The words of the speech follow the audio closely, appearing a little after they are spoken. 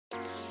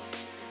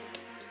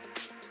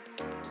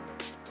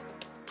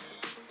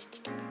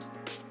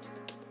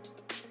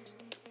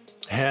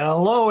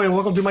Hello and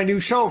welcome to my new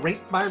show, Rate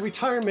My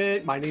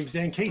Retirement. My name's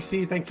Dan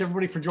Casey. Thanks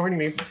everybody for joining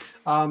me.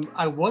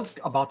 I was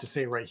about to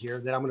say right here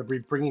that I'm going to be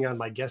bringing on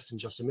my guest in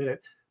just a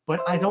minute,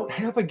 but I don't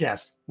have a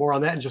guest. More on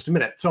that in just a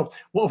minute. So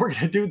what we're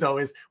going to do though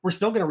is we're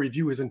still going to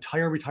review his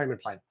entire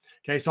retirement plan.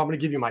 Okay, so I'm going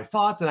to give you my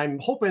thoughts, and I'm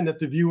hoping that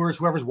the viewers,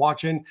 whoever's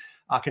watching,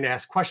 can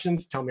ask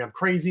questions, tell me I'm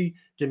crazy,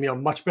 give me a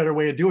much better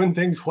way of doing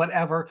things,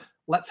 whatever.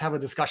 Let's have a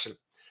discussion.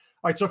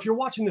 All right, so if you're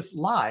watching this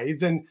live,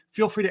 then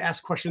feel free to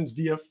ask questions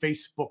via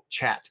Facebook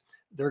chat.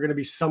 They're going to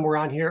be somewhere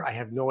on here. I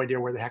have no idea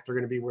where the heck they're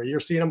going to be, where you're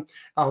seeing them,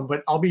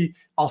 but I'll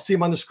see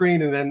them on the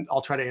screen, and then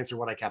I'll try to answer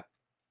what I can.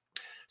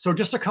 So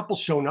just a couple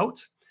show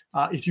notes.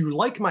 If you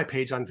like my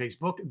page on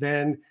Facebook,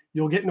 then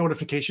you'll get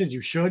notifications. You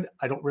should.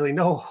 I don't really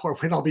know or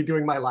when I'll be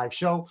doing my live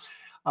show.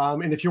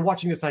 And if you're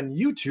watching this on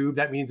YouTube,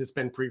 that means it's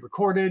been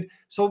pre-recorded.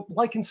 So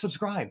like and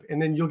subscribe,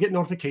 and then you'll get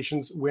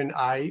notifications when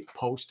I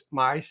post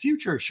my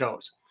future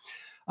shows.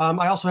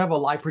 I also have a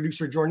live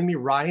producer joining me,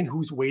 Ryan,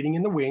 who's waiting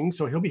in the wings.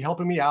 So he'll be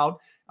helping me out.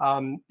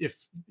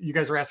 If you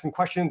guys are asking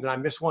questions and I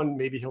miss one,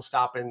 maybe he'll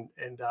stop and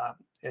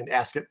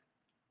ask it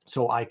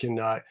so I can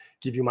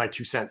give you my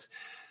 2 cents.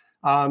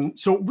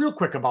 So real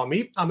quick about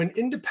me, I'm an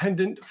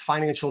independent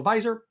financial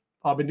advisor.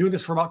 I've been doing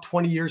this for about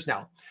 20 years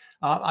now.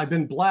 I've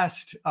been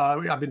blessed.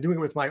 I've been doing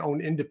it with my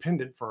own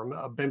independent firm.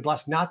 I've been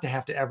blessed not to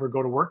have to ever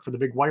go to work for the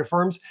big wire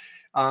firms.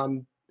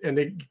 And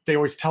they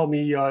always tell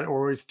me or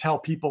always tell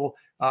people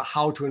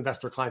how to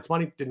invest their clients'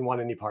 money. Didn't want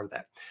any part of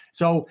that.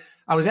 So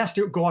I was asked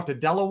to go out to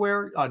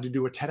Delaware to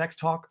do a TEDx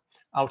talk,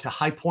 out to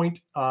High Point,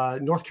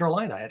 North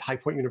Carolina at High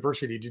Point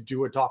University to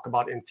do a talk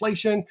about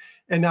inflation.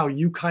 And now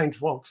you kind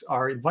folks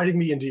are inviting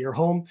me into your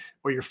home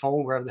or your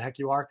phone, wherever the heck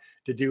you are,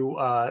 to do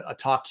a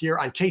talk here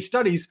on case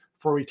studies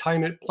for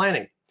retirement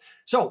planning.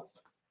 So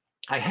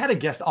I had a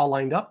guest all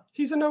lined up.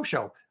 He's a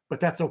no-show, but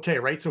that's okay,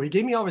 right? So he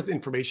gave me all his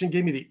information,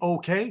 gave me the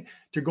okay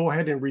to go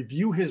ahead and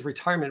review his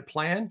retirement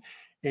plan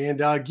and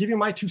give you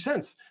my 2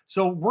 cents.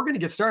 So we're going to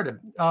get started.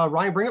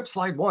 Ryan, bring up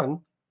slide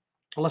 1.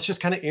 Let's just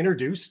kind of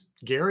introduce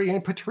Gary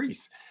and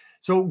Patrice.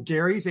 So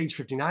Gary's age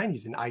 59.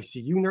 He's an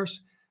ICU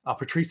nurse.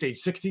 Patrice, age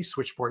 60,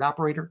 switchboard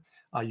operator.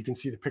 You can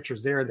see the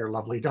pictures there. They're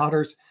lovely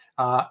daughters.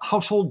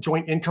 Household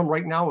joint income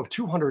right now of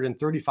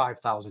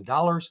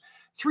 $235,000.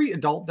 3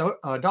 adult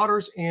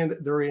daughters, and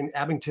they're in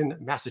Abington,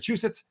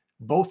 Massachusetts,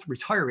 both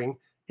retiring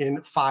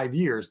in 5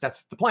 years.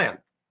 That's the plan.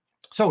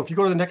 So if you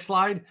go to the next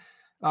slide,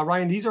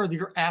 Ryan, these are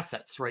your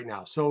assets right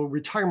now. So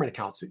retirement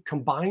accounts,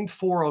 combined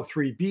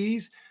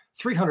 403Bs,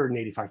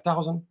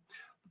 $385,000.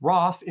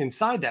 Roth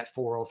inside that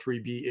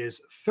 403B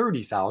is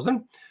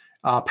 $30,000.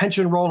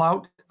 Pension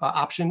rollout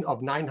option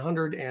of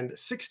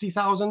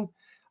 $960,000.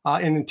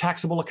 And in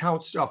taxable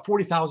accounts,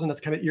 $40,000. That's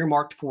kind of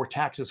earmarked for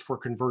taxes for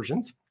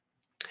conversions.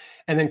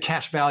 And then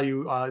cash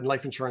value in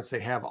life insurance,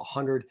 they have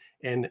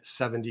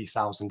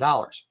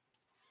 $170,000.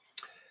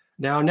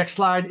 Now, next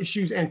slide,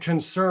 issues and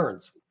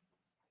concerns.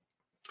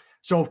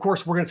 So, of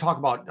course, we're going to talk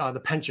about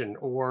the pension,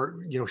 or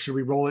should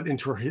we roll it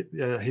into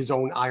his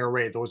own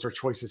IRA? Those are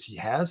choices he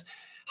has.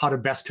 How to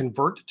best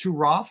convert to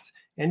Roths,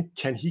 and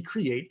can he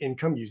create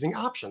income using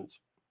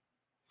options?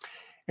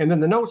 And then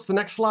the notes, the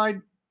next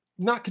slide,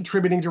 not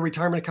contributing to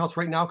retirement accounts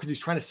right now because he's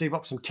trying to save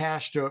up some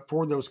cash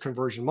for those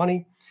conversion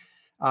money.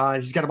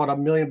 He's got about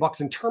 $1 million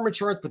in term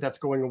insurance, but that's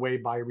going away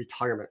by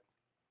retirement.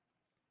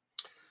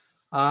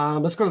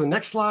 Let's go to the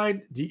next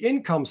slide, the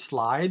income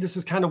slide. This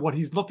is kind of what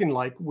he's looking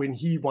like when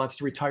he wants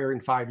to retire in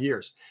 5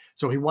 years.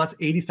 So he wants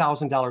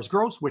 $80,000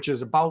 gross, which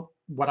is about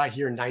what I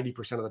hear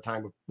 90% of the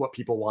time of what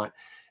people want.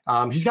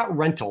 He's got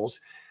rentals.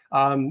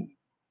 Right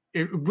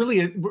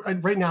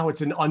now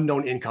it's an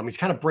unknown income. He's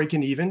kind of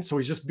breaking even, so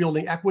he's just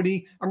building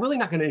equity. I'm really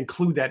not going to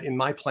include that in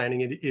my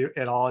planning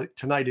at all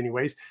tonight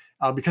anyways,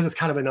 because it's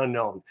kind of an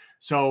unknown.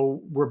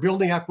 So we're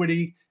building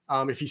equity.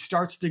 If he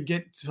starts to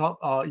get,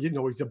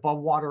 he's above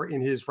water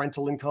in his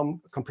rental income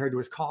compared to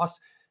his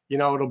cost,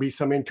 it'll be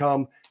some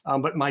income.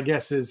 But my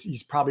guess is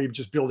he's probably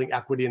just building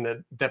equity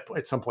and that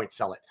at some point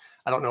sell it.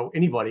 I don't know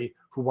anybody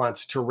who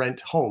wants to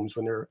rent homes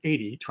when they're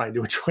 80 trying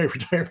to enjoy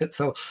retirement.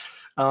 So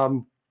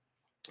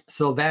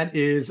that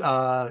is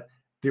the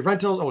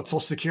rentals. Oh, Social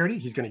Security.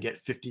 He's going to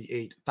get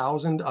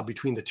 $58,000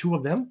 between the two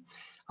of them.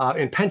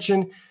 And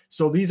pension.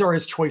 So these are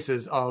his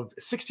choices of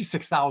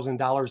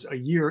 $66,000 a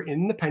year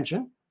in the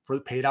pension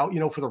paid out,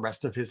 for the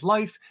rest of his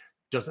life.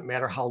 Doesn't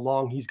matter how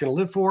long he's going to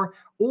live for,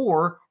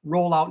 or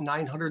roll out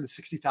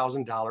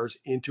 $960,000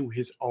 into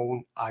his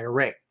own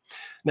IRA.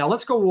 Now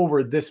let's go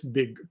over this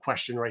big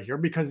question right here,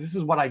 because this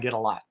is what I get a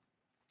lot.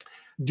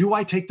 Do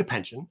I take the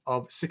pension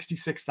of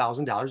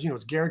 $66,000?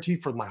 It's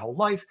guaranteed for my whole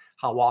life.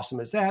 How awesome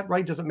is that,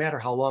 right? Doesn't matter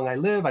how long I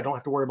live. I don't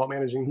have to worry about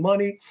managing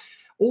money.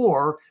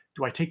 Or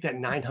do I take that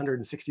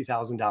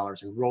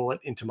 $960,000 and roll it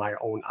into my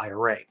own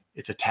IRA?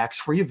 It's a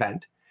tax-free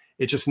event.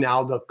 It's just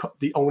now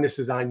the onus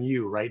is on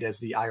you, right, as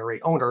the IRA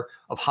owner,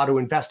 of how to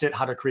invest it,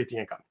 how to create the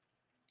income.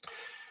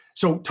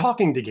 So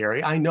talking to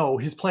Gary, I know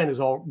his plan was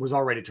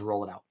all ready to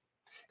roll it out.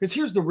 Because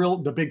here's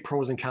the big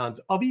pros and cons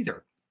of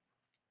either.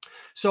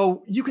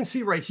 So you can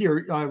see right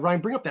here,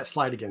 Ryan, bring up that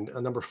slide again,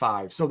 number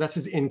 5. So that's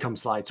his income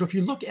slide. So if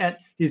you look at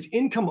his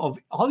income of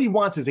all he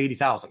wants is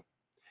 80,000.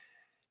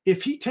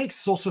 If he takes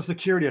Social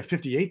Security of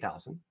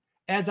 58,000,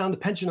 adds on the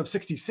pension of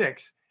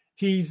 66,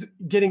 he's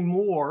getting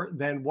more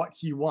than what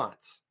he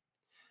wants.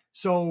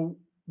 So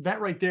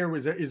that right there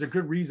is a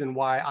good reason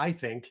why I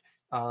think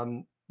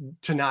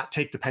to not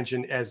take the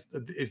pension as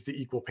is the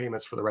equal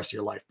payments for the rest of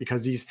your life,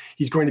 because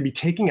he's going to be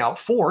taking out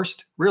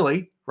forced,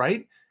 really,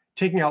 right?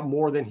 Taking out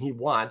more than he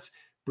wants,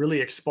 really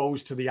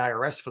exposed to the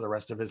IRS for the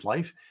rest of his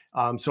life.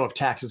 So if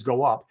taxes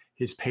go up,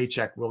 his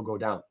paycheck will go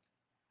down.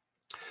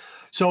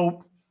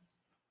 So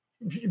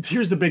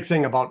here's the big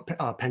thing about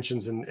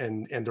pensions and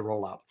the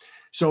rollout.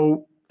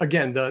 So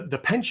again, the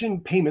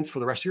pension payments for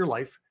the rest of your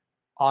life,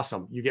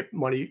 awesome. You get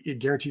money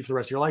guaranteed for the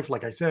rest of your life.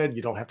 Like I said,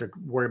 you don't have to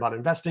worry about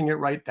investing it,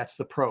 right? That's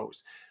the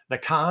pros. The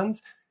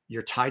cons,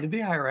 you're tied to the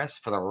IRS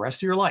for the rest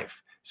of your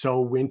life. So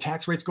when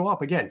tax rates go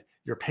up, again,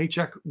 your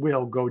paycheck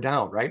will go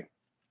down, right?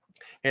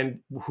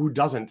 And who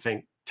doesn't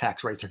think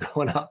tax rates are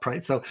going up,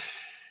 right? So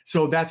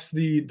that's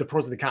the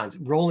pros and the cons.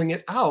 Rolling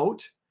it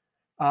out,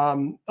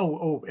 in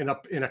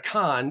a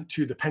con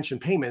to the pension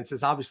payments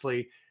is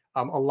obviously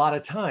a lot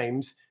of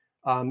times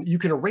you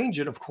can arrange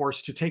it, of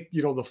course, to take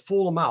the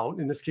full amount,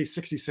 in this case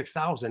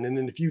 66,000, and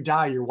then if you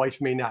die, your wife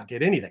may not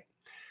get anything.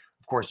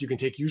 Of course, you can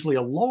take usually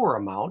a lower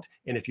amount,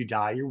 and if you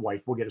die, your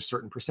wife will get a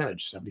certain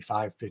percentage,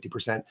 75,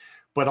 50%.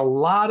 But a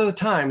lot of the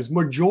times,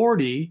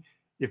 majority,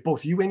 if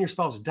both you and your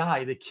spouse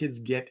die, the kids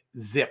get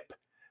zip.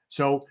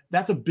 So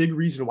that's a big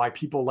reason why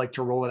people like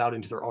to roll it out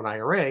into their own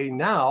IRA.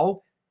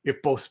 Now,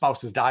 if both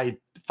spouses die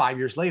 5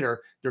 years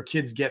later, their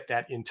kids get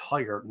that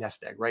entire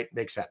nest egg, right?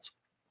 Makes sense.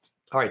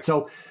 All right,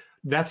 so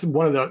that's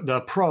one of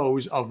the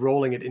pros of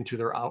rolling it into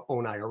their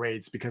own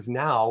IRAs, because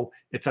now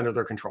it's under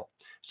their control.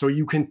 So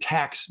you can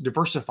tax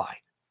diversify.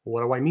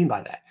 What do I mean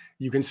by that?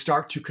 You can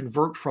start to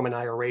convert from an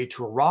IRA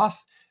to a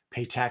Roth,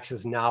 pay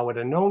taxes now at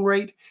a known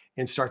rate,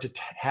 and start to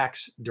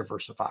tax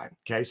diversify.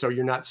 Okay, so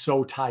you're not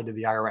so tied to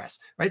the IRS,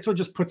 right? So it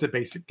just puts it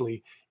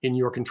basically in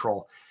your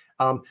control.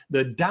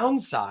 The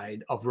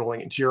downside of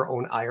rolling into your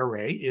own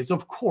IRA is,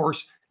 of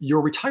course, your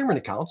retirement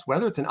accounts,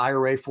 whether it's an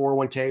IRA,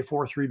 401k,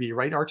 403b,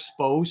 right, are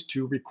exposed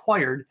to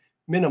required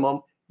minimum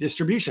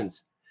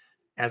distributions.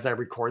 As I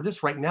record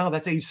this right now,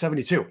 that's age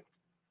 72.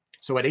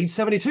 So at age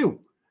 72,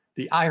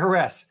 the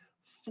IRS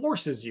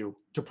forces you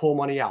to pull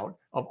money out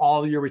of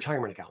all your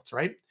retirement accounts,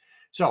 right?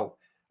 So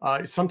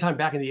sometime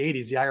back in the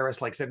 80s, the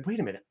IRS said, wait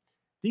a minute,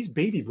 these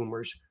baby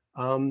boomers,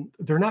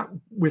 they're not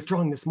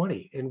withdrawing this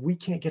money and we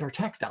can't get our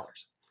tax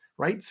dollars.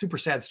 Right? Super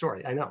sad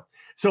story, I know.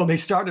 So they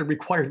started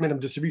required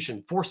minimum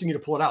distribution, forcing you to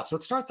pull it out. So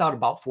it starts out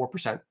about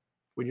 4%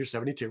 when you're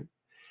 72,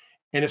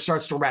 and it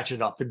starts to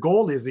ratchet up. The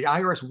goal is the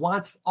IRS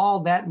wants all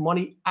that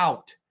money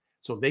out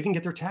so they can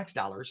get their tax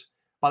dollars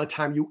by the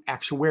time you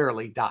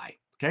actuarially die.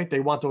 Okay? They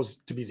want those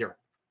to be zero.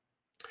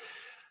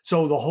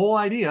 So the whole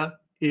idea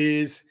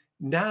is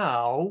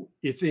now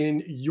it's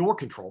in your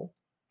control,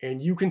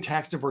 and you can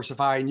tax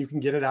diversify and you can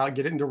get it out,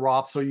 get it into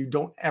Roth, so you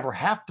don't ever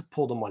have to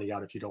pull the money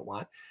out if you don't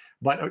want.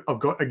 But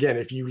again,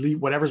 if you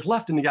leave whatever's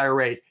left in the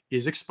IRA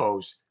is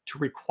exposed to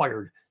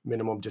required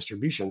minimum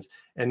distributions.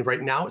 And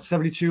right now it's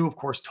 72. Of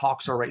course,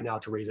 talks are right now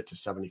to raise it to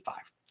 75.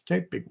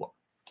 Okay, big whoop.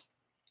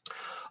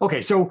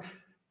 Okay, so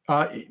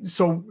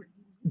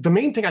the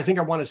main thing I think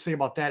I want to say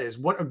about that is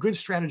what a good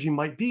strategy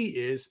might be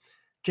is,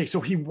 okay, so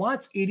he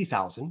wants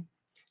 80,000.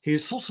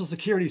 His Social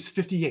Security is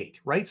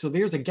 58, right? So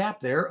there's a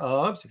gap there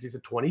of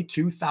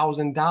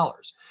 $22,000.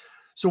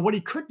 So what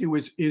he could do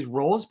is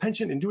roll his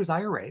pension into his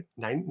IRA,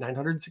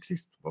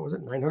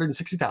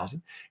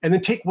 960,000, and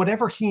then take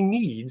whatever he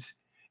needs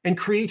and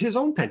create his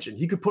own pension.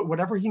 He could put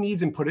whatever he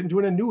needs and put it into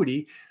an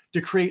annuity to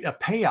create a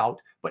payout,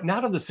 but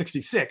not of the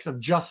 66, of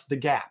just the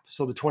gap,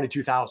 so the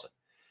 22,000.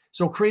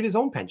 So create his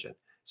own pension.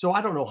 So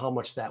I don't know how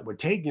much that would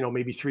take,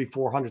 maybe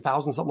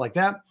 300,000-400,000, something like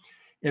that.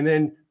 And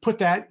then put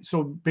that,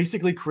 so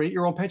basically create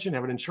your own pension,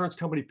 have an insurance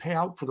company pay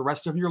out for the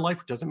rest of your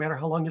life. It doesn't matter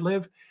how long you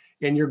live,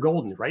 and you're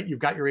golden, right? You've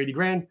got your 80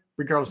 grand,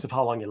 regardless of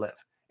how long you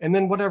live. And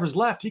then whatever's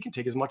left, he can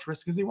take as much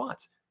risk as he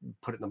wants,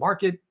 put it in the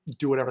market,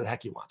 do whatever the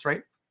heck he wants,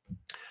 right?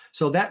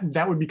 So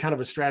that would be kind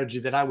of a strategy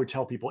that I would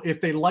tell people if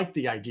they like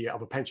the idea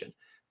of a pension.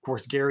 Of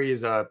course, Gary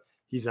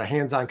he's a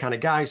hands-on kind of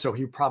guy, so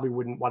he probably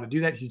wouldn't want to do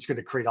that. He's going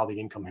to create all the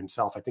income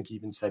himself. I think he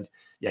even said,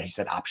 he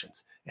said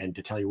options. And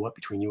to tell you what,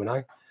 between you and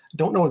I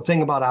don't know a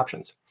thing about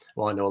options.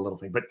 Well, I know a little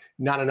thing, but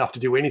not enough to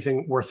do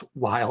anything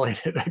worthwhile in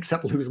it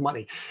except lose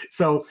money.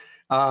 So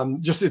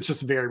it's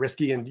just very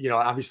risky. And,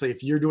 obviously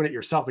if you're doing it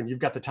yourself and you've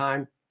got the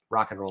time,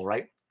 rock and roll,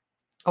 right?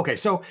 Okay.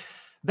 So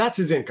that's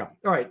his income.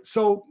 All right.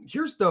 So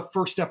here's the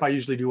first step I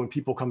usually do when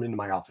people come into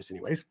my office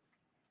anyways,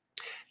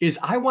 is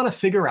I want to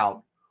figure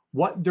out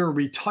what their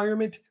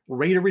retirement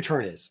rate of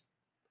return is.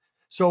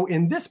 So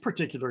in this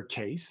particular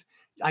case,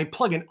 I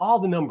plug in all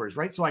the numbers,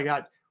 right? So I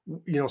got,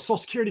 Social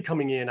Security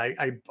coming in,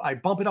 I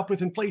bump it up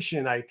with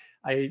inflation. I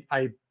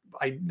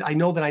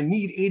know that I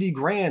need 80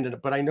 grand,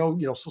 but I know,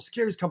 Social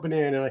Security is coming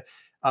in.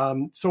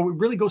 And so it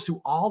really goes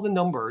through all the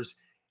numbers.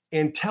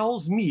 and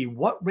tells me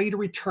what rate of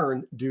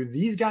return do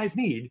these guys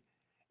need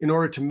in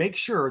order to make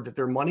sure that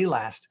their money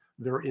lasts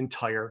their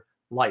entire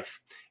life.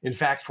 In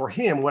fact, for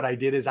him, what I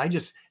did is I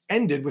just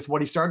ended with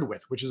what he started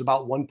with, which is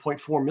about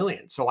 1.4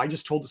 million. So I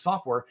just told the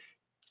software,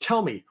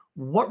 tell me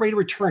what rate of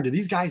return do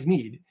these guys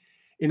need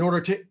in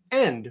order to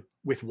end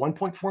with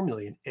 1.4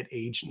 million at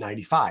age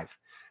 95,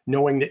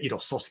 knowing that,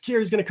 Social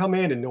Security is going to come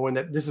in and knowing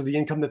that this is the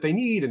income that they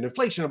need and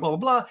inflation and blah, blah,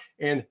 blah.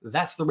 And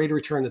that's the rate of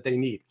return that they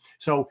need.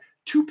 So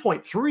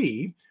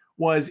 2.3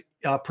 was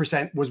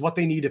percent was what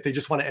they need if they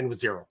just want to end with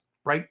zero,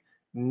 right?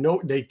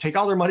 No, they take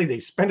all their money, they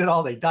spend it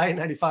all, they die at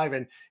 95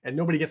 and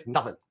nobody gets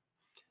nothing.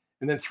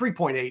 And then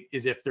 3.8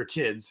 is if their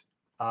kids,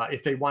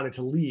 if they wanted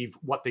to leave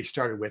what they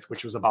started with,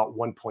 which was about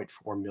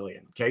 1.4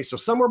 million. Okay. So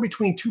somewhere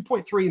between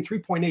 2.3 and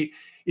 3.8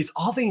 is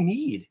all they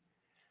need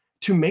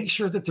to make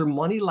sure that their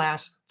money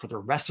lasts for the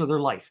rest of their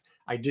life.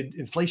 I did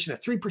inflation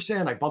at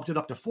 3%. I bumped it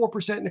up to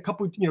 4% in a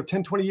couple,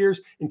 10, 20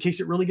 years in case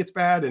it really gets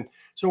bad. And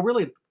so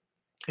really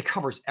it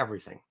covers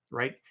everything,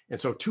 right? And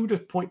so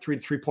 2.3 to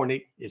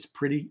 3.8 is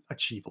pretty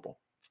achievable.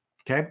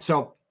 Okay.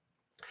 So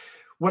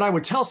what I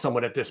would tell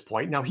someone at this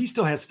point, now he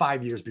still has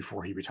 5 years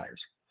before he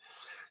retires.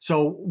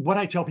 So what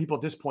I tell people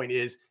at this point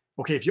is,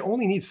 okay, if you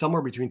only need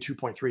somewhere between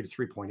 2.3 to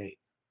 3.8,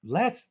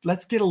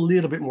 let's get a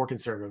little bit more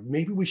conservative.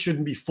 Maybe we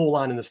shouldn't be full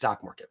on in the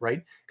stock market,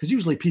 right? Because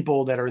usually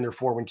people that are in their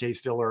 401k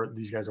still are,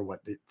 these guys are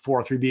what, the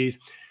 403bs,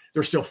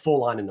 they're still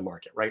full on in the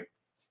market, right?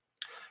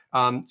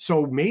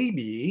 So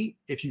maybe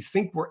if you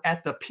think we're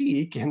at the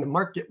peak and the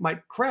market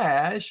might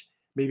crash,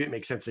 maybe it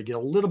makes sense to get a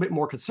little bit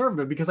more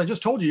conservative, because I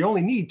just told you, you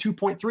only need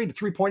 2.3 to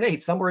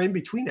 3.8, somewhere in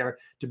between there,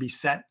 to be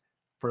set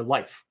for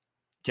life.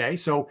 Okay.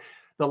 So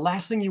the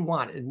last thing you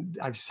want, and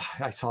I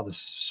saw this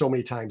so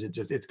many times,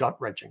 it's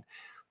gut wrenching.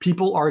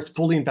 People are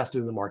fully invested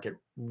in the market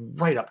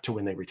right up to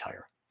when they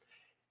retire.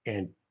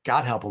 And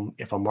God help them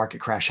if a market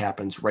crash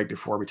happens right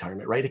before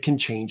retirement, right? It can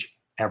change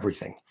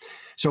everything.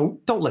 So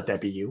don't let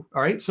that be you.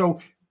 All right.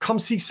 So come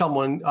see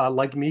someone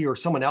like me or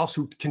someone else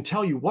who can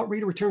tell you what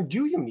rate of return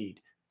do you need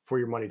for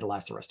your money to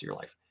last the rest of your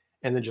life,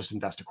 and then just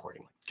invest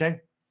accordingly.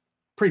 Okay.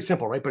 Pretty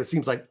simple, right? But it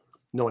seems like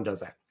no one does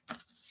that.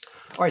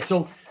 All right.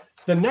 So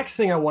the next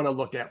thing I want to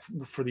look at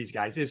for these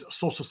guys is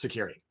Social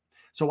Security.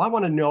 So I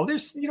want to know,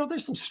 there's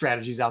some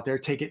strategies out there.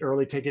 Take it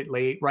early, take it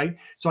late, right?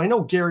 So I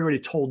know Gary already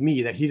told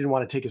me that he didn't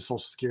want to take his Social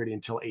Security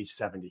until age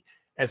 70.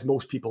 As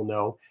most people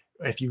know,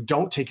 if you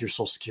don't take your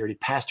Social Security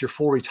past your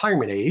full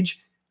retirement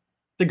age,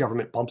 the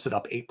government bumps it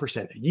up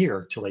 8% a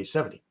year till age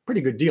 70.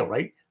 Pretty good deal,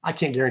 right? I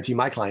can't guarantee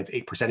my clients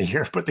 8% a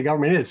year, but the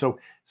government is, so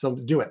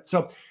do it.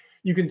 So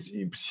you can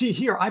see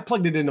here, I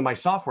plugged it into my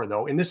software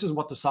though, and this is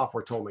what the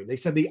software told me. They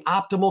said the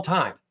optimal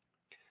time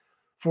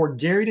for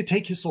Gary to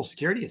take his Social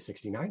Security is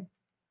 69.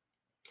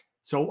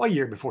 So a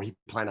year before he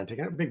planned on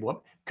taking it, big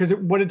whoop. Because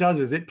what it does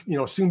is it,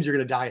 assumes you're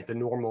going to die at the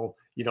normal,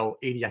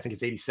 80, I think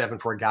it's 87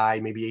 for a guy,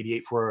 maybe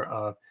 88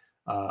 for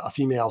a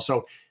female.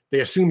 So they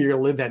assume you're going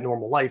to live that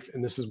normal life.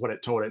 And this is what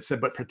it told. It said,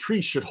 but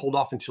Patrice should hold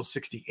off until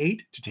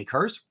 68 to take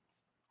hers.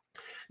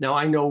 Now,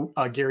 I know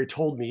Gary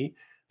told me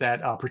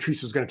that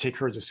Patrice was going to take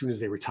hers as soon as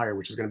they retire,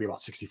 which is going to be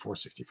about 64,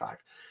 65.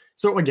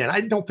 So again,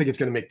 I don't think it's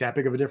going to make that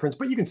big of a difference,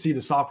 but you can see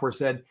the software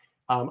said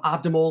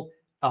optimal.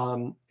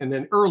 And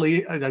then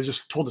early, I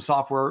just told the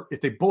software, if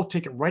they both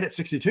take it right at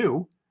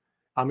 62,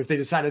 if they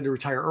decided to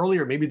retire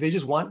earlier, maybe they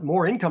just want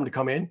more income to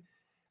come in,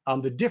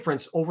 the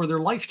difference over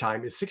their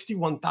lifetime is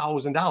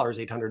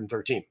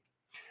 $61,813.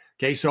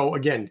 Okay, so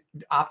again,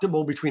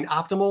 between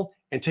optimal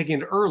and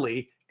taking it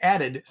early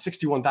added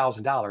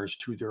 $61,000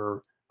 to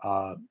their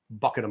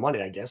bucket of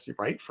money, I guess,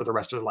 right, for the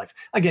rest of their life.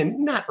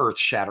 Again, not earth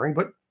shattering,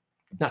 but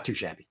not too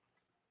shabby.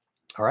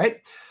 All right.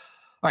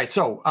 All right.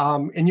 So,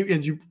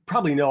 as you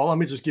probably know, let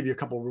me just give you a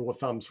couple of rule of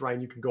thumbs,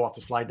 Ryan. You can go off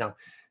the slide now.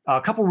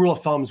 A couple of rule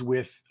of thumbs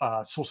with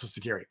Social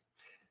Security.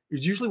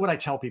 Is usually what I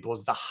tell people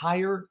is the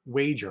higher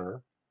wage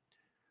earner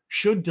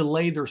should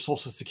delay their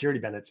Social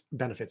Security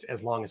benefits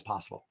as long as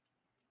possible.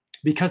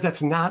 Because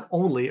that's not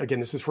only,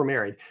 again, this is for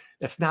married,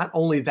 that's not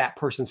only that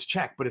person's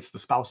check, but it's the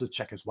spouse's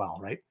check as well,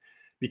 right?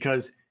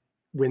 Because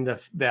when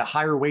the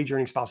higher wage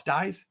earning spouse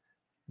dies,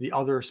 the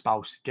other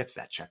spouse gets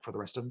that check for the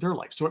rest of their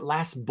life. So it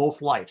lasts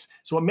both lives.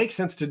 So it makes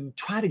sense to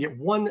try to get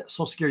one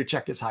Social Security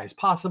check as high as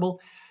possible.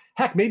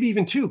 Heck, maybe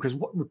even two,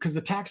 because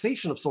the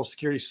taxation of Social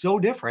Security is so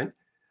different,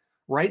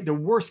 right? The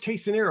worst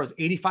case scenario is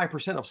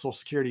 85% of Social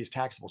Security is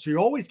taxable. So you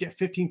always get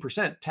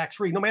 15%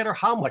 tax-free, no matter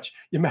how much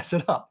you mess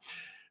it up.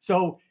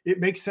 So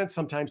it makes sense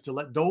sometimes to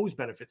let those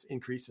benefits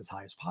increase as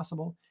high as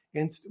possible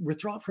and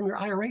withdraw it from your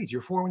IRAs,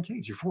 your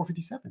 401ks, your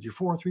 457s, your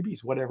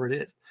 403bs, whatever it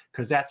is,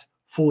 because that's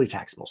fully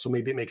taxable. So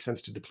maybe it makes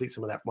sense to deplete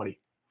some of that money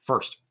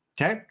first.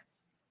 Okay.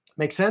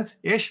 Makes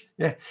sense-ish?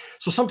 Yeah.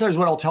 So sometimes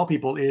what I'll tell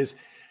people is,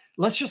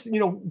 let's just,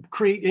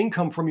 create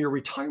income from your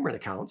retirement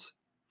accounts.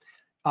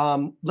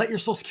 Let your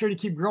Social Security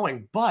keep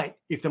growing. But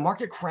if the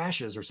market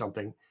crashes or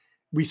something,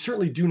 we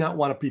certainly do not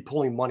want to be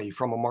pulling money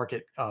from a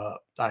market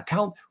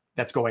account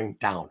that's going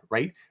down,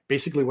 right?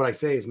 Basically what I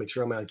say is, make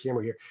sure I'm on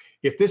camera here.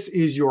 If this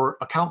is your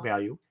account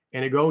value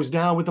and it goes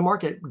down with the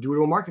market due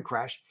to a market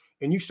crash,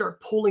 and you start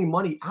pulling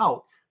money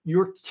out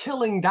you're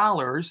killing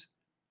dollars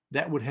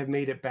that would have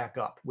made it back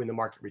up when the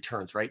market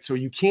returns, right? So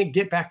you can't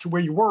get back to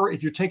where you were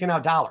if you're taking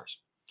out dollars,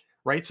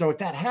 right? So if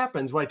that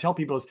happens, what I tell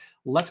people is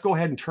let's go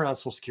ahead and turn on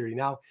Social Security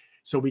now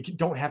so we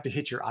don't have to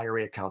hit your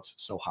IRA accounts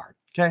so hard,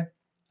 okay?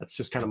 That's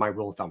just kind of my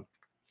rule of thumb.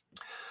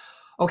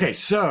 Okay,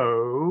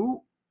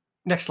 so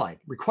next slide.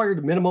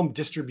 Required minimum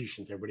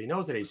distributions. Everybody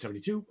knows at age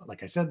 72,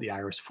 like I said, the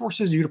IRS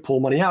forces you to pull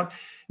money out.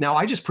 Now,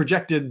 I just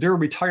projected their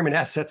retirement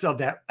assets of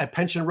that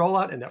pension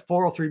rollout and that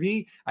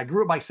 403B. I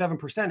grew it by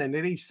 7%. And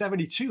at age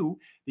 72,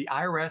 the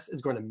IRS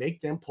is going to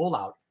make them pull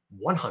out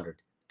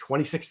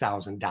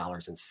 $126,000 and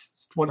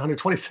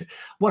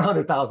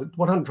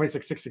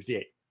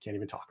 $126,668. Can't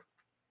even talk.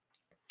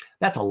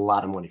 That's a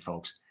lot of money,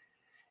 folks.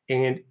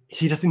 And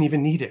he doesn't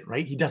even need it,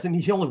 right? He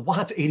only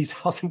wants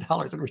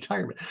 $80,000 in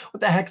retirement. What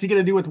the heck's he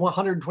going to do with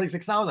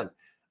 $126,000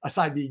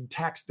 aside being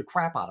taxed the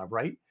crap out of,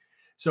 right?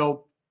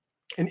 So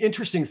an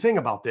interesting thing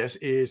about this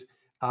is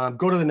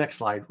go to the next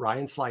slide,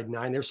 Ryan, slide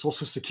 9. There's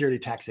Social Security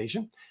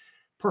taxation.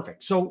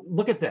 Perfect. So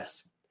look at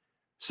this.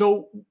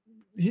 So,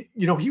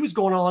 he was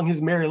going along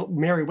his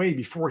merry way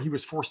before he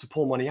was forced to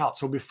pull money out.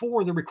 So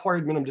before the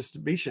required minimum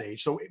distribution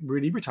age, so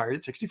he retired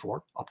at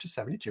 64 up to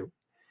 72.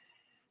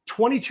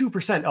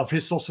 22% of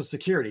his Social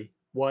Security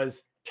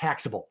was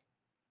taxable.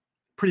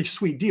 Pretty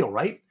sweet deal,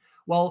 right?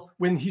 Well,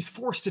 when he's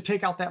forced to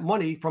take out that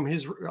money from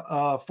his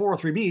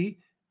 403B,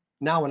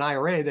 now an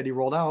IRA that he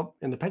rolled out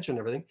and the pension and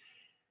everything,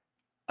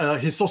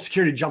 his Social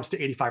Security jumps to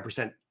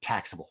 85%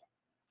 taxable.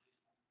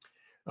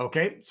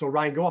 Okay, so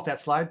Ryan, go off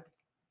that slide.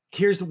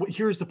 Here's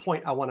the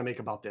point I want to make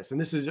about this. And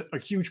this is a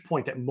huge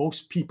point that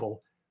most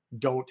people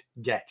don't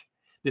get.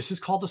 This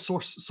is called the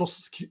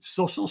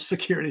Social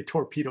Security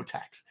torpedo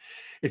tax.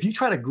 If you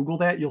try to Google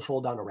that, you'll fall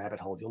down a rabbit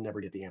hole. You'll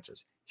never get the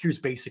answers. Here's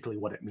basically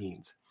what it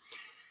means.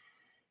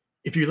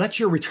 If you let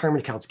your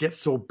retirement accounts get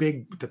so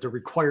big that the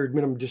required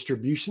minimum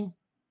distribution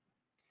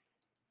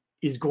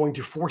is going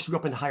to force you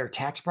up in a higher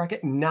tax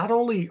bracket, not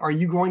only are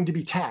you going to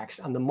be taxed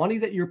on the money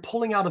that you're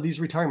pulling out of these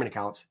retirement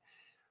accounts,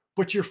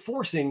 but you're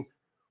forcing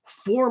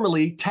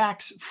formerly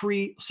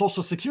tax-free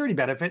Social Security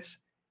benefits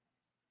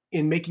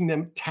in making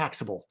them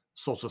taxable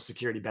Social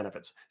Security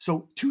benefits.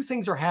 So two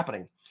things are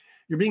happening.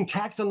 You're being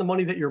taxed on the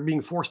money that you're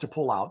being forced to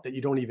pull out that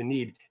you don't even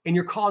need, and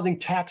you're causing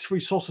tax-free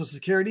Social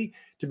Security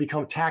to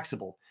become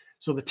taxable.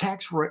 So the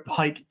tax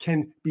hike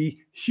can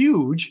be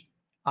huge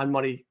on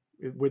money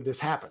when this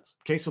happens.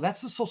 Okay, so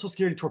that's the Social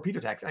Security torpedo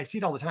tax. I see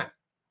it all the time.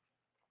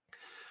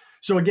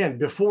 So again,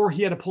 before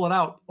he had to pull it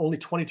out, only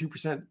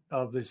 22%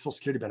 of the Social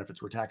Security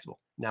benefits were taxable.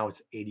 Now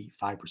it's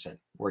 85%,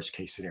 worst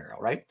case scenario,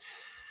 right?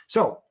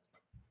 So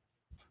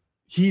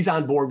he's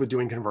on board with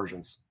doing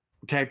conversions.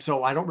 Okay,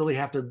 so I don't really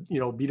have to,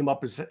 beat him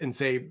up and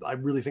say, I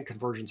really think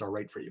conversions are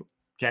right for you.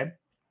 Okay,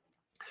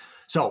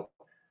 so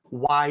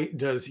why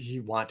does he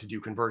want to do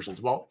conversions?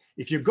 Well,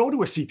 if you go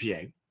to a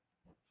CPA,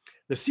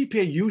 the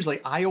CPA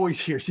usually, I always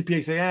hear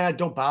CPA say,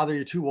 don't bother,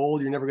 you're too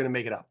old, you're never going to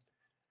make it up.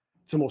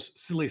 It's the most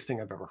silliest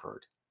thing I've ever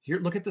heard. Here,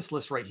 look at this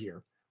list right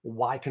here.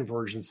 Why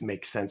conversions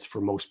make sense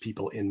for most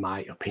people, in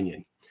my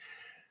opinion.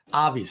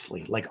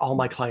 Obviously, like all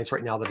my clients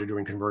right now that are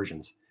doing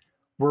conversions,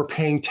 we're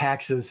paying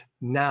taxes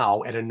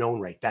now at a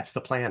known rate. That's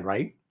the plan,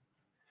 right?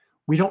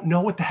 We don't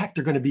know what the heck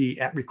they're going to be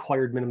at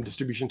required minimum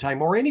distribution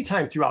time or any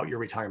time throughout your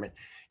retirement.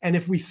 And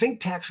if we think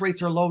tax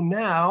rates are low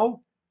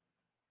now,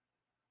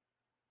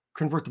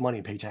 convert the money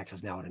and pay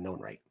taxes now at a known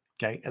rate,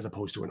 okay, as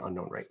opposed to an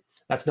unknown rate.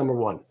 That's number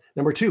one.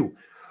 Number two,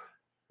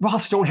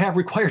 Roths don't have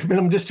required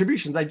minimum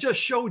distributions. I just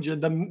showed you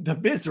the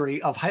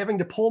misery of having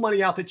to pull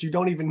money out that you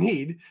don't even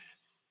need,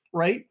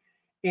 right?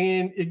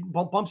 And it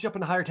bumps you up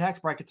into higher tax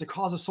brackets. It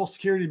causes Social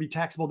Security to be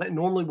taxable that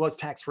normally was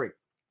tax-free.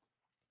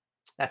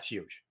 That's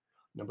huge.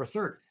 Number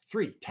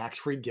three,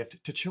 tax-free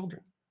gift to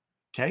children.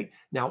 Okay.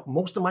 Now,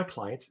 most of my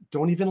clients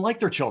don't even like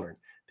their children.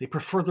 They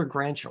prefer their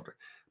grandchildren.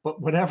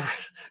 But whatever,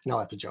 no,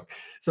 that's a joke.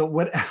 So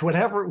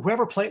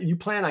whoever you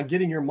plan on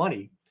getting your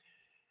money,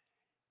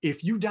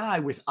 if you die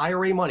with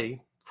IRA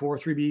money,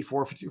 403B,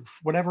 450,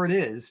 whatever it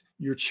is,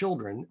 your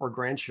children or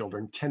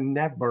grandchildren can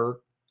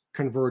never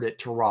convert it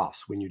to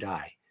Roths when you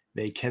die.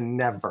 They can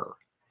never.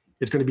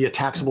 It's going to be a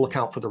taxable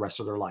account for the rest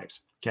of their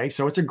lives. Okay,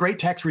 so it's a great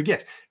tax-free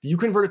gift. If you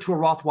convert it to a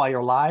Roth while you're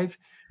alive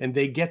and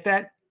they get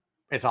that,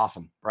 it's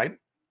awesome, right?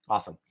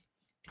 Awesome.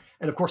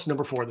 And of course,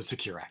 number 4, the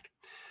Secure Act.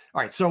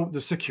 All right, so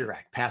the Secure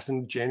Act passed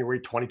in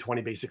January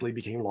 2020 basically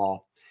became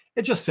law.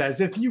 It just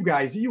says if you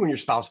and your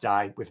spouse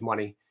die with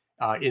money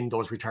in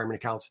those retirement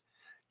accounts,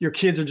 your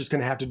kids are just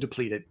going to have to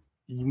deplete it.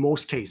 In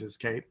most cases,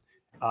 okay,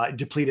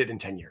 deplete it in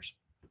 10 years.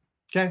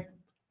 Okay.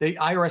 The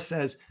IRS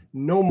says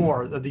no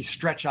more of these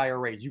stretch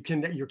IRAs.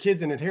 Your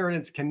kids in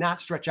inheritance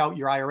cannot stretch out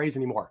your IRAs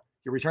anymore,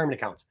 your retirement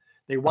accounts.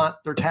 They want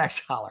their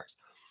tax dollars.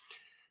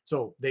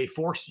 So they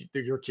force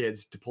your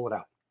kids to pull it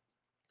out.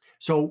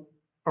 So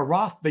a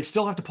Roth, they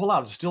still have to pull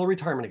out. It's still a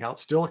retirement account,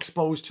 still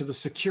exposed to the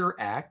Secure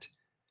Act.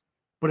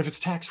 But if it's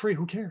tax-free,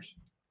 who cares?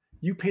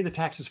 You pay the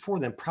taxes for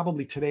them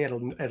probably today at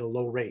a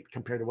low rate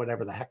compared to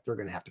whatever the heck they're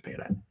going to have to pay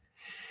it at.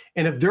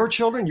 And if their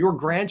children, your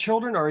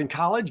grandchildren are in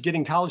college,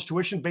 getting college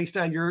tuition based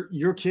on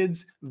your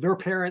kids, their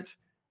parents'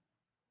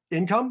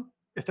 income,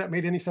 if that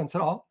made any sense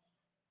at all.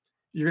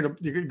 They're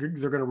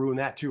gonna ruin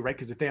that too, right?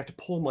 Because if they have to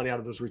pull money out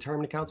of those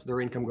retirement accounts,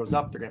 their income goes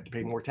up. They're gonna have to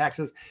pay more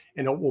taxes,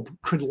 and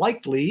could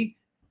likely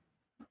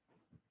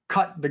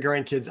cut the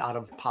grandkids out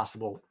of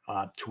possible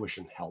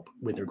tuition help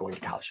when they're going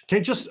to college. Okay,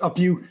 just a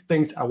few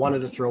things I wanted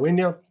to throw in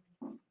there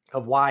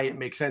of why it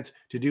makes sense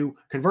to do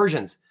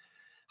conversions.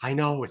 I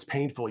know it's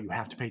painful. You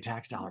have to pay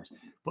tax dollars,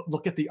 but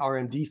look at the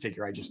RMD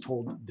figure. I just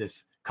told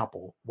this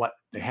couple what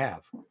they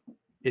have.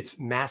 It's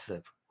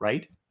massive,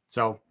 right?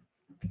 So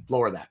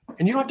lower that.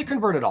 And you don't have to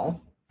convert it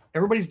all.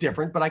 Everybody's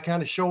different, but I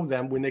kind of show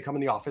them when they come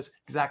in the office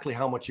exactly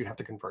how much you have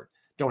to convert.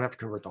 Don't have to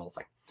convert the whole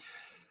thing.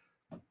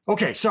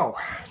 Okay, so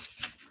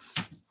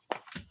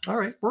all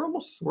right, we're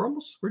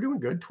doing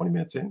good. 20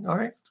 minutes in. All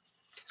right.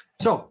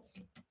 So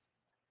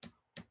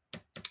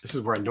this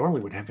is where I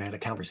normally would have had a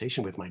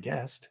conversation with my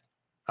guest.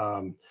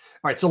 All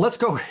right, so let's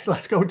go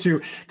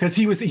to, because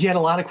he had a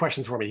lot of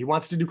questions for me. He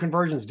wants to do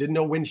conversions, didn't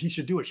know when he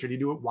should do it. Should he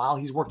do it while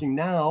he's working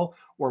now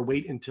or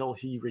wait until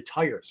he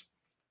retires?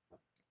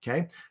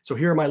 Okay, so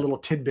here are my little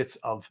tidbits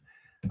of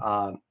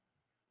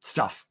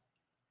stuff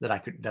that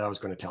I was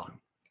going to tell him.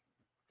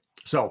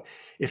 So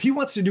if he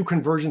wants to do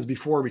conversions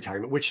before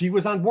retirement, which he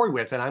was on board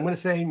with, and I'm going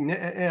to say,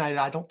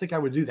 I don't think I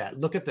would do that.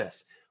 Look at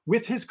this.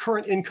 With his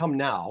current income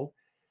now,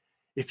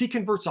 if he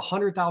converts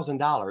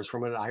 $100,000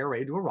 from an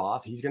IRA to a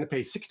Roth, he's going to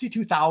pay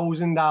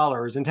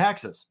 $62,000 in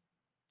taxes.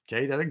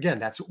 Okay,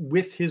 that's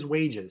with his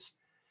wages.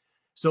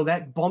 So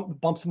that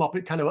bumps him up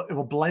at kind of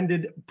a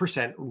blended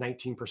percent,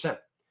 19%.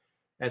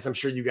 As I'm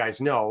sure you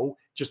guys know,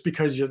 just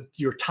because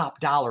your top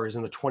dollar is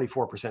in the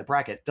 24%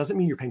 bracket doesn't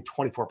mean you're paying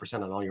 24%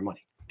 on all your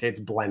money. Okay, it's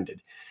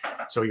blended.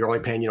 So you're only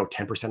paying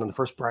 10% on the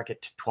first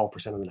bracket,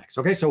 12% on the next.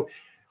 Okay, so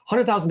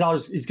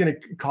 $100,000 is going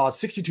to cause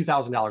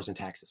 $62,000 in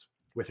taxes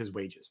with his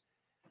wages.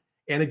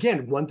 And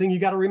again, one thing you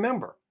got to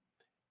remember,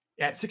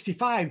 at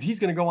 65, he's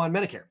going to go on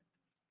Medicare.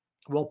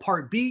 Well,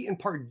 Part B and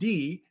Part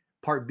D,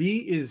 Part B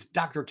is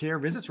doctor care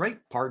visits, right?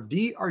 Part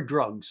D are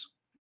drugs.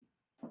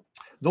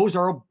 Those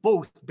are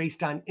both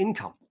based on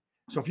income.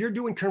 So if you're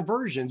doing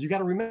conversions, you got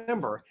to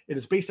remember it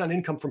is based on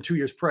income from 2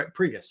 years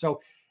previous.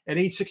 So at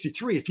age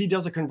 63, if he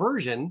does a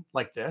conversion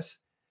like this,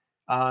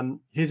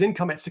 his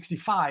income at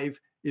 65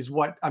 is his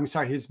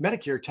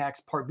Medicare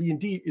tax Part B and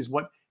D is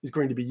what is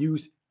going to be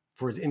used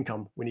for his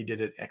income when he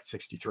did it at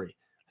 63.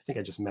 I think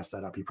I just messed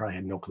that up. He probably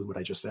had no clue what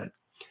I just said.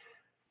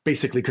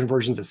 Basically,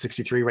 conversions at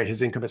 63, right?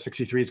 His income at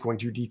 63 is going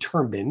to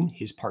determine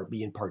his Part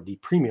B and Part D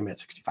premium at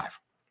 65.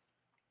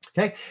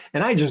 Okay.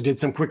 And I just did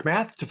some quick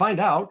math to find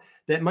out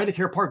that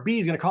Medicare Part B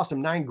is going to cost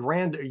him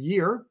 $9,000 a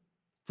year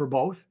for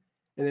both.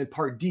 And then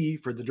Part D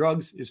for the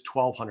drugs is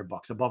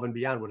 $1,200 above and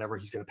beyond whatever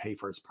he's going to pay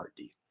for his Part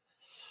D.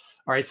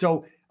 All right.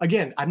 So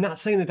again, I'm not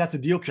saying that that's a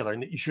deal killer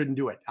and that you shouldn't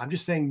do it. I'm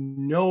just saying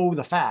know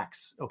the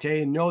facts.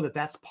 Okay. And know that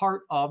that's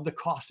part of the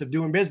cost of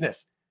doing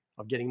business,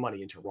 of getting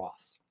money into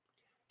Roths.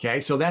 Okay.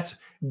 So that's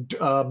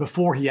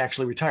before he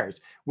actually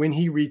retires. When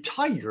he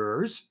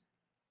retires,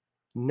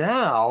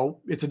 now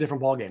it's a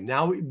different ballgame.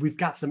 Now we've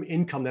got some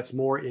income that's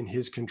more in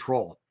his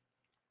control.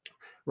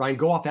 Ryan,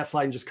 go off that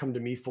slide and just come to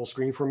me full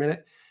screen for a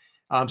minute.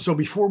 So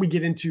before we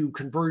get into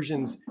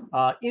conversions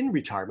in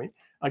retirement,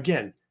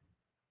 again,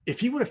 if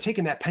he would have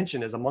taken that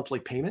pension as a monthly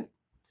payment,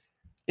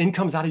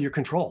 income's out of your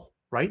control,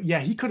 right?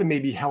 Yeah, he could have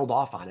maybe held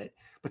off on it,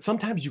 but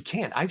sometimes you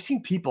can't. I've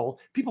seen people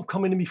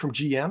coming to me from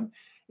GM,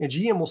 and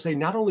GM will say,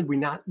 not only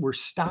we're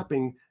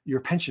stopping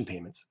your pension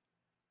payments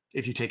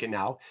if you take it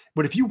now,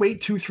 but if you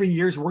wait 2-3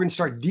 years, we're going to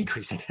start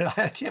decreasing it.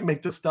 I can't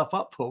make this stuff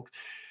up, folks.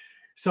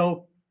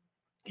 So,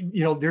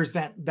 there's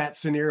that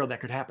scenario that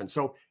could happen.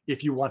 So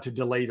if you want to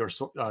delay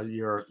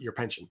your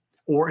pension,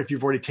 or if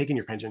you've already taken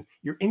your pension,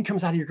 your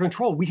income's out of your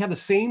control. We have the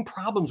same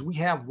problems we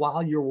have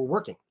while you're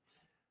working.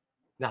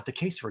 Not the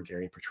case for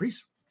Gary and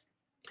Patrice.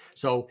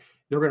 So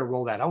they're going to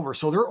roll that over.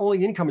 So their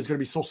only income is going to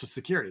be Social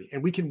Security,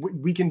 and we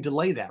can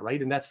delay that,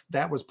 right? And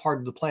that was part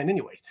of the plan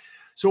anyways.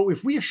 So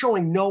if we are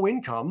showing no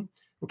income,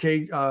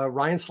 okay,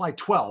 Ryan, slide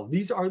 12.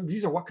 These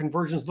are what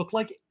conversions look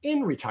like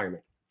in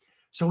retirement.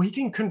 So he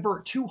can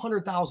convert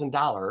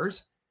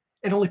 $200,000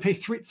 and only pay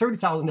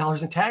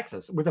 $30,000 in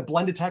taxes with a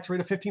blended tax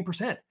rate of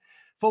 15%.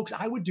 Folks,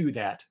 I would do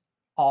that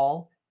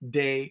all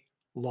day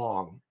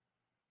long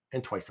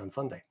and twice on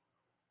Sunday.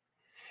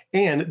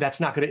 And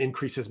that's not going to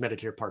increase his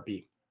Medicare Part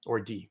B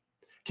or D.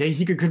 Okay,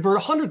 he could convert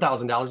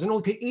 $100,000 and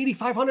only pay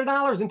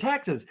 $8,500 in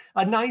taxes,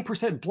 a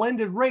 9%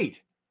 blended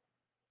rate.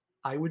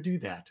 I would do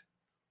that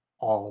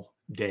all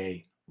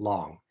day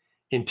long.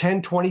 In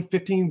 10, 20,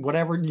 15,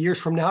 whatever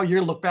years from now, you're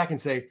going to look back and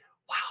say,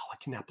 wow, I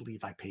cannot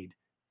believe I paid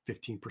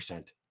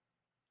 15%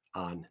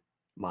 on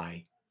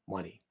my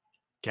money.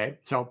 Okay,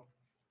 so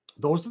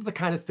those are the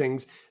kind of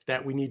things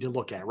that we need to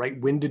look at, right?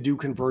 When to do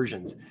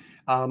conversions.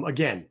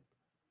 Again,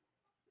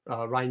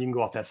 Ryan, you can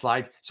go off that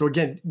slide. So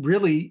again,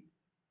 really,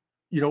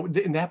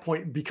 in that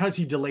point, because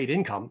he delayed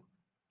income,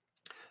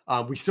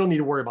 we still need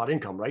to worry about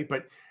income, right?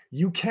 But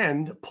you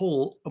can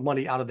pull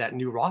money out of that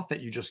new Roth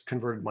that you just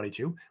converted money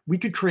to. We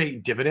could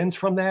create dividends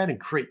from that and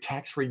create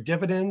tax-free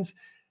dividends.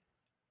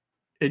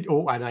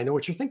 And I know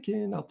what you're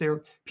thinking out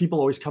there. People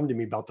always come to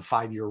me about the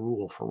 5-year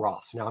rule for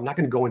Roths. Now, I'm not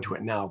going to go into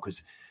it now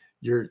because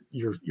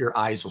your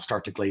eyes will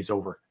start to glaze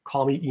over.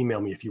 Call me, email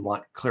me if you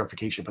want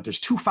clarification. But there's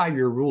 2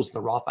 5-year rules in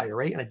the Roth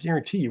IRA, and I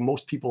guarantee you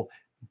most people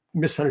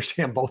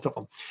misunderstand both of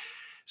them.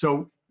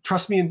 So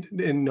trust me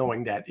in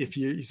knowing that if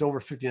he's over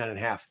 59 and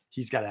a half,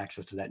 he's got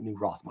access to that new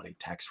Roth money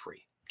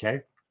tax-free.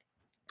 Okay.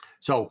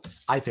 So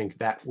I think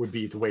that would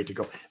be the way to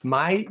go.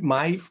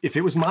 If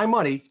it was my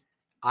money,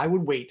 I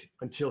would wait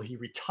until he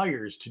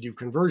retires to do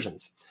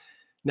conversions.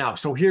 Now,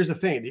 so here's the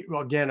thing.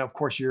 Well, again, of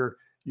course, you're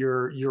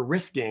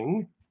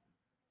risking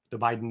the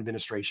Biden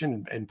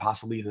administration and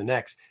possibly the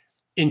next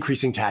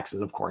increasing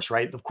taxes, of course,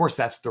 right? Of course,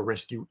 that's the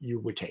risk you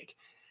would take.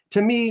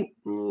 To me,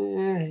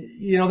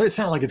 it's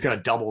not like it's going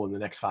to double in the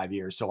next 5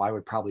 years. So I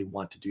would probably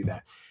want to do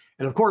that.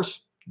 And of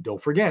course,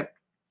 don't forget,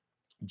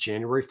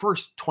 January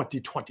 1st,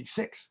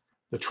 2026,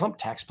 the Trump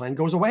tax plan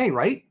goes away,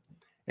 right?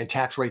 And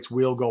tax rates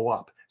will go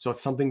up. So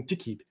it's something to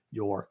keep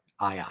your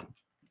eye on.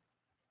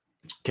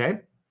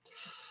 Okay.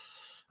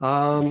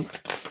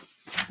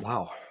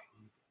 Wow.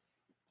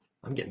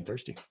 I'm getting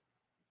thirsty.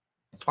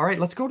 All right,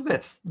 let's go to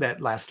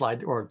that last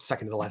slide, or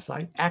second to the last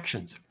slide.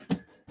 Actions.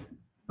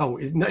 Oh,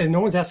 no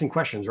one's asking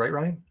questions, right,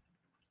 Ryan?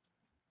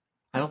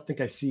 I don't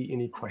think I see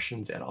any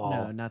questions at all.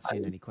 No, not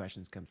seeing any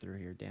questions come through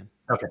here, Dan.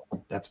 Okay,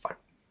 that's fine.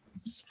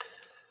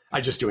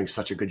 I'm just doing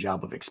such a good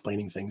job of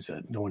explaining things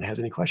that no one has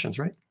any questions,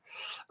 right?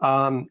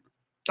 All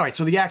right,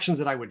 so the actions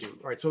that I would do.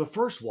 All right, so the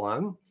first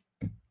one,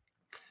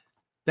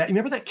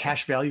 remember that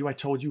cash value I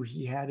told you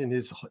he had in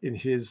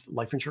his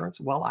life insurance?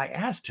 Well, I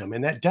asked him,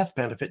 and that death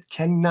benefit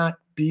cannot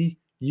be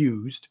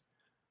used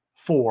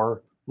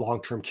for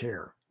long-term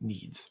care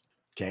needs.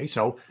 Okay,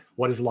 so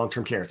what is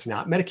long-term care? It's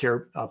not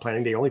Medicare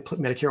planning.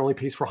 Medicare only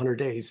pays for 100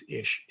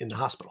 days-ish in the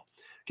hospital.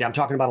 Okay, I'm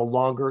talking about a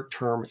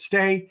longer-term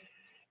stay.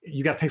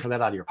 You got to pay for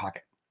that out of your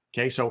pocket.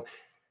 Okay, so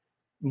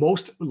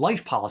most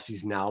life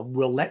policies now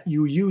will let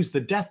you use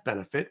the death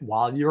benefit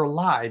while you're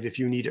alive if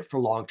you need it for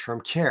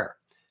long-term care.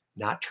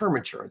 Not term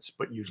insurance,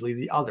 but usually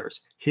the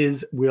others.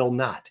 His will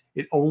not.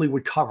 It only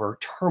would cover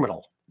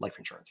terminal life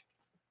insurance.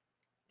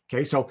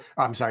 Okay, so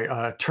I'm sorry,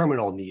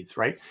 terminal needs,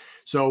 right?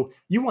 So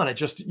you want to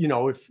just,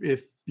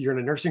 if you're in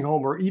a nursing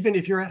home, or even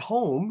if you're at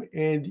home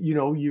and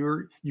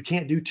you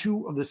can't do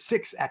 2 of the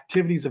 6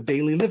 activities of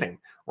daily living,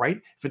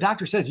 right? If a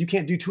doctor says you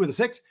can't do 2 of the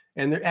 6,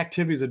 and the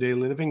activities of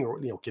daily living,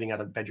 or getting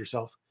out of bed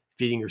yourself,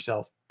 feeding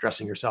yourself,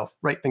 dressing yourself,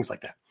 right? Things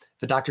like that. If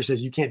the doctor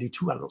says you can't do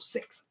 2 out of those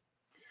 6,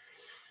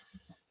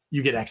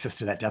 you get access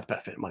to that death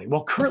benefit money.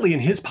 Well, currently in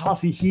his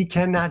policy, he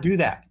cannot do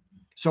that.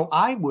 So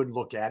I would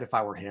look at, if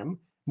I were him,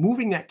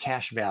 moving that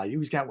cash value.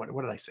 He's got, what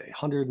did I say?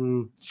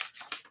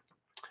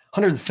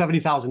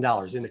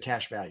 $170,000 in the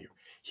cash value.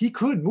 He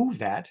could move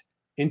that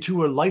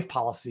into a life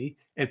policy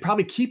and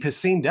probably keep his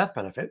same death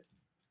benefit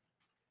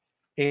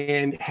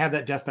and have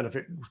that death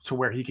benefit to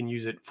where he can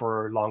use it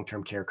for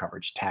long-term care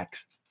coverage,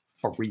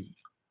 tax-free.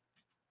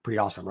 Pretty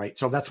awesome, right?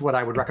 So that's what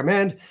I would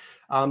recommend.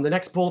 The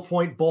next bullet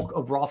point, bulk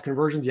of Roth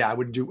conversions. Yeah, I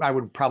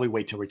would probably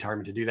wait till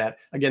retirement to do that.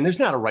 Again, there's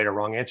not a right or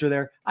wrong answer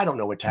there. I don't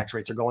know what tax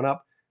rates are going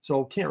up,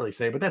 so can't really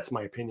say, but that's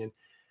my opinion.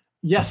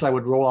 Yes, I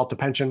would roll out the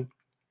pension.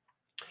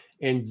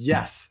 And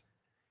yes,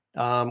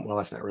 well,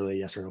 that's not really a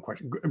yes or no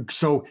question.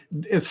 So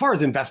as far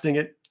as investing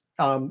it,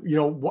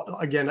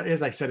 again,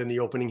 as I said in the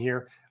opening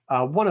here,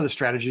 one of the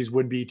strategies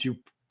would be to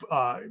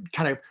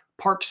kind of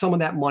park some of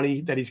that money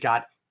that he's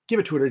got, give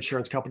it to an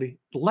insurance company,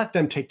 let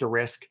them take the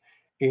risk,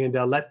 and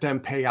let them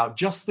pay out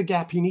just the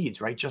gap he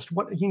needs, right? Just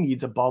what he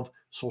needs above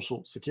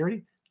Social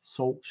Security,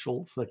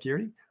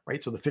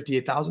 right? So the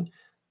 $58,000,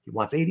 he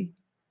wants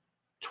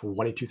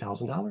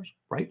 $22,000,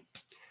 right?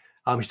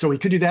 So he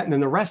could do that, and then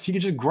the rest he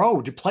could just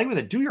grow, to play with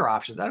it, do your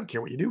options. I don't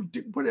care what you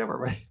do whatever,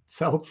 right?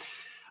 So,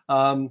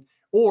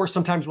 or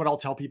sometimes what I'll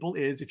tell people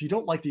is, if you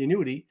don't like the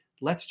annuity,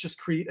 let's just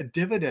create a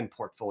dividend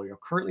portfolio.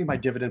 Currently, my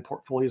dividend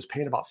portfolio is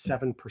paying about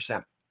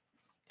 7%.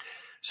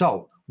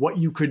 So what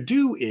you could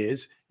do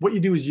is,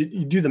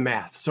 you do the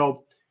math.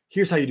 So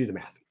here's how you do the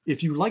math.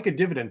 If you like a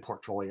dividend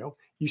portfolio,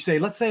 you say,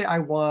 let's say I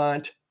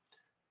want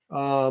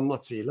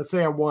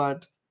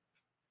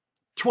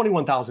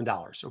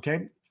 $21,000,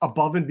 okay,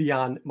 above and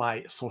beyond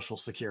my Social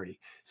Security.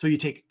 So you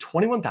take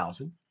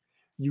 $21,000,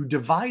 you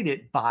divide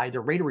it by the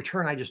rate of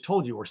return I just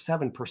told you, or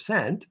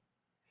 7%,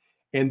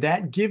 and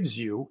that gives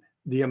you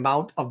the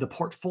amount of the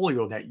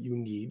portfolio that you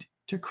need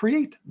to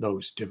create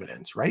those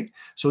dividends, right?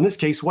 So in this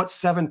case,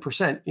 what's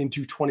 7%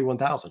 into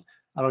 21,000?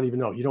 I don't even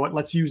know. You know what?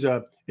 Let's use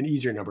an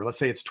easier number. Let's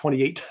say it's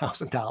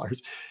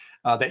 $28,000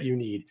 that you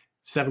need.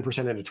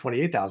 7% into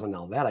 28,000.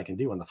 Now that I can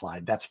do on the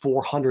fly. That's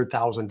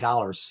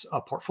 $400,000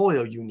 a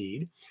portfolio you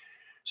need.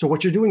 So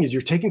what you're doing is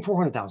you're taking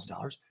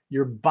 $400,000,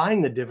 you're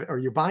buying the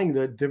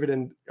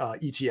dividend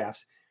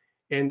ETFs,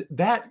 and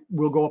that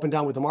will go up and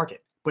down with the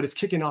market, but it's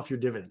kicking off your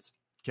dividends.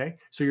 Okay,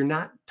 so you're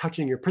not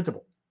touching your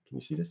principal. Can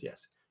you see this?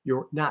 Yes,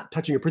 you're not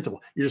touching your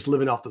principal. You're just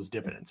living off those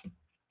dividends.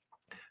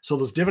 So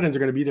those dividends are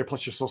going to be there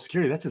plus your Social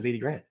Security. That's his 80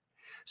 grand.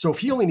 So if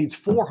he only needs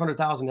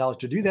 $400,000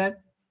 to do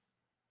that,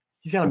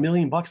 he's got $1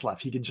 million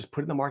left. He could just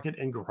put it in the market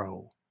and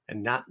grow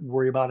and not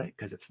worry about it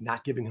because it's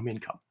not giving him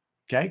income.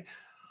 Okay.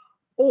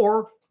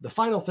 Or the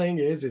final thing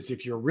is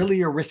if you're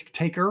really a risk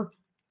taker,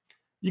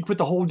 you can put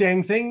the whole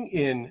dang thing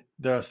in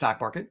the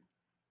stock market.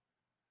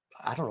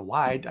 I don't know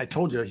why. I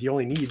told you he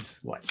only needs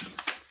what?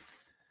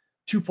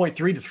 2.3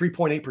 to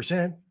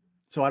 3.8%.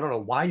 So I don't know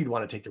why you'd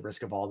want to take the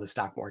risk of all the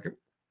stock market.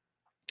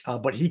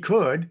 But he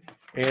could,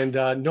 and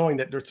knowing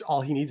that that's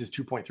all he needs is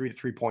 2.3 to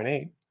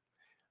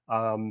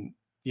 3.8.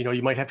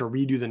 You might have to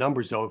redo the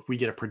numbers though if we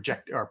get a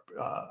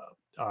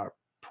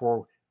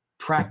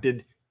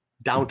protracted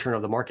downturn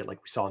of the market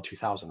like we saw in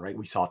 2000, right?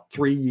 We saw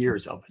 3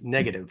 years of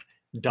negative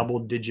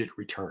double-digit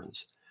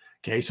returns.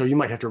 Okay, so you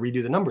might have to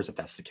redo the numbers if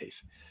that's the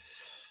case.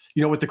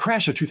 With the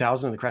crash of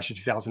 2000 and the crash of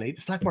 2008,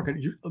 the stock market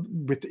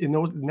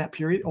in that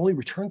period only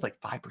returns like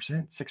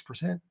 5%,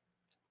 6%.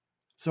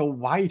 So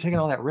why are you taking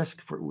all that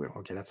risk for?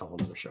 Okay, that's a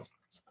whole other show.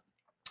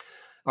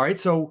 All right,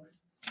 so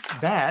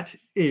that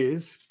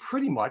is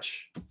pretty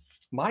much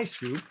my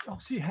scoop. Oh,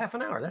 see, half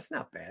an hour. That's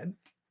not bad.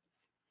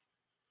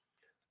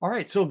 All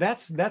right, so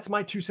that's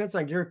my 2 cents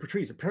on Gary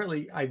Patrice.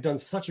 Apparently, I've done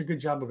such a good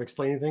job of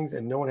explaining things,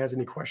 and no one has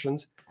any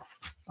questions.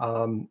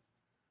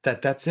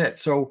 That's it.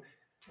 So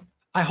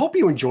I hope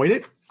you enjoyed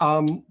it.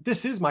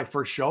 This is my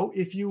first show.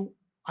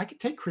 I can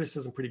take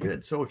criticism pretty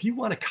good. So if you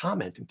want to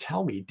comment and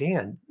tell me,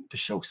 Dan, the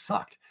show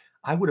sucked,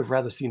 I would have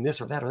rather seen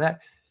this or that,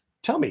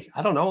 tell me.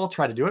 I don't know. I'll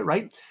try to do it,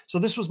 right? So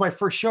this was my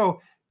first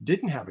show.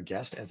 Didn't have a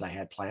guest as I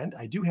had planned.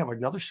 I do have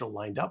another show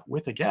lined up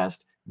with a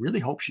guest. Really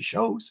hope she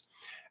shows.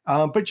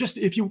 But just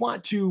if you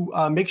want to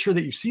make sure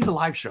that you see the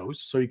live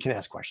shows so you can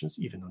ask questions,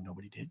 even though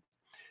nobody did,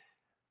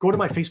 go to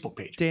my Facebook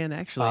page. Dan,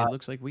 actually, it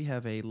looks like we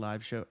have a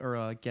live show or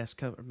a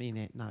guest.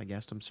 Not a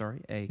guest. I'm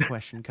sorry. A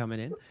question coming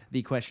in.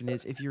 The question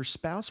is: if your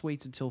spouse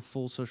waits until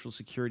full Social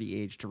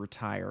Security age to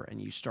retire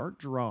and you start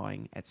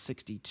drawing at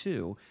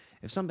 62,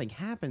 if something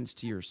happens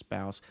to your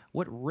spouse,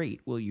 what rate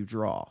will you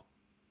draw?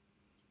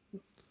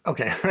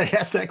 Okay,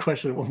 ask that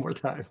question one more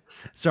time.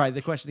 Sorry,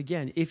 the question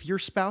again. If your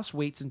spouse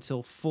waits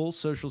until full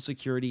Social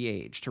Security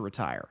age to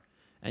retire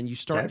and you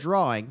start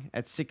drawing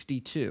at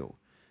 62,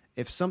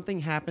 if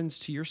something happens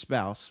to your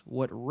spouse,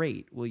 what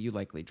rate will you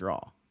likely draw?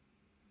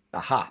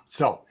 Aha.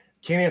 So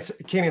can't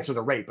answer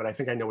the rate, but I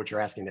think I know what you're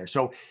asking there.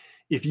 So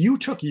if you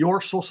took your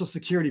Social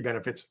Security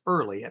benefits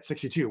early at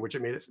 62, which I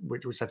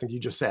think you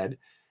just said,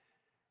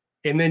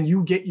 and then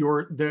you get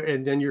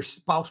and then your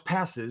spouse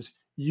passes,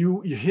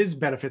 his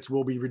benefits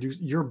will be reduced.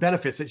 Your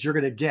benefits that you're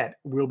going to get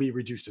will be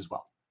reduced as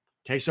well.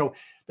 Okay, so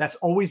that's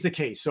always the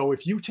case. So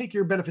if you take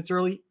your benefits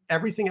early,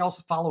 everything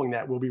else following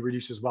that will be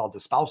reduced as well,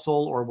 the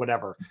spousal or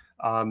whatever.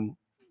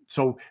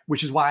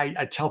 Which is why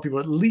I tell people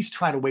at least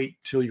try to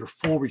wait till your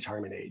full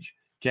retirement age.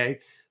 Okay,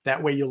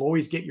 that way you'll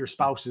always get your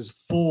spouse's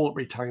full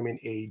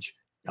retirement age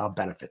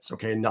benefits.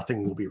 Okay, and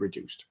nothing will be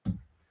reduced.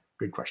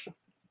 Good question.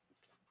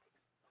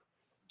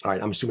 All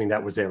right, I'm assuming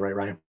that was it, right,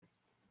 Ryan?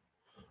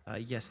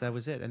 Yes, that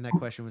was it. And that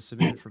question was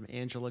submitted from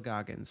Angela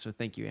Goggins. So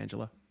thank you,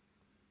 Angela.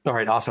 All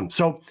right, awesome.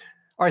 So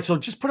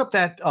just put up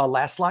that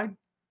last slide,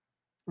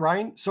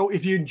 Ryan. So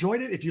if you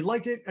enjoyed it, if you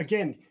liked it,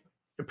 again,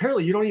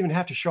 apparently you don't even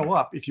have to show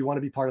up if you want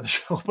to be part of the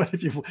show. But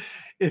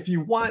if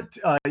you want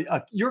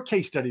your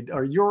case study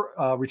or your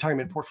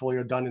retirement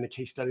portfolio done in a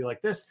case study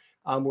like this,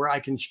 where I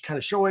can kind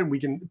of show it,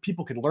 and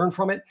people can learn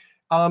from it,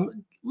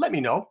 let me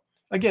know.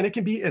 Again, it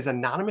can be as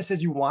anonymous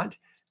as you want.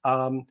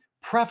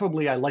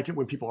 Preferably, I like it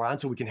when people are on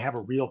so we can have a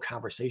real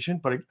conversation.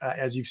 But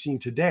as you've seen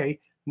today,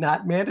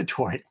 not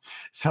mandatory.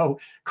 So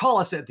call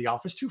us at the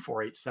office,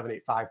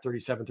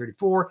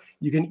 248-785-3734.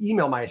 You can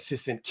email my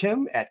assistant,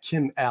 Kim, at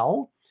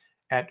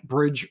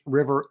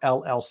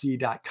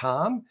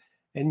kiml@bridgeriverllc.com.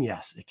 And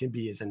yes, it can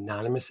be as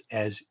anonymous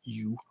as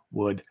you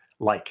would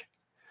like.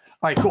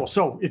 All right, cool.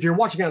 So if you're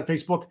watching on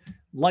Facebook,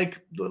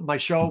 like my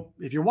show.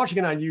 If you're watching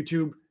it on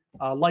YouTube,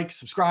 like,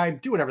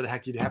 subscribe, do whatever the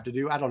heck you'd have to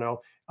do. I don't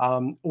know.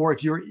 Or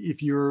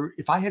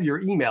if I have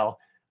your email,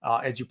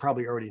 as you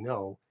probably already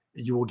know,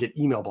 you will get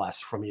email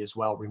blasts from me as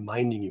well,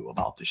 reminding you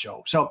about the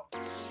show. So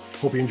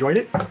hope you enjoyed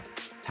it.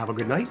 Have a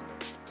good night.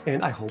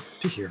 And I hope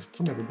to hear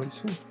from everybody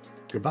soon.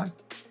 Goodbye.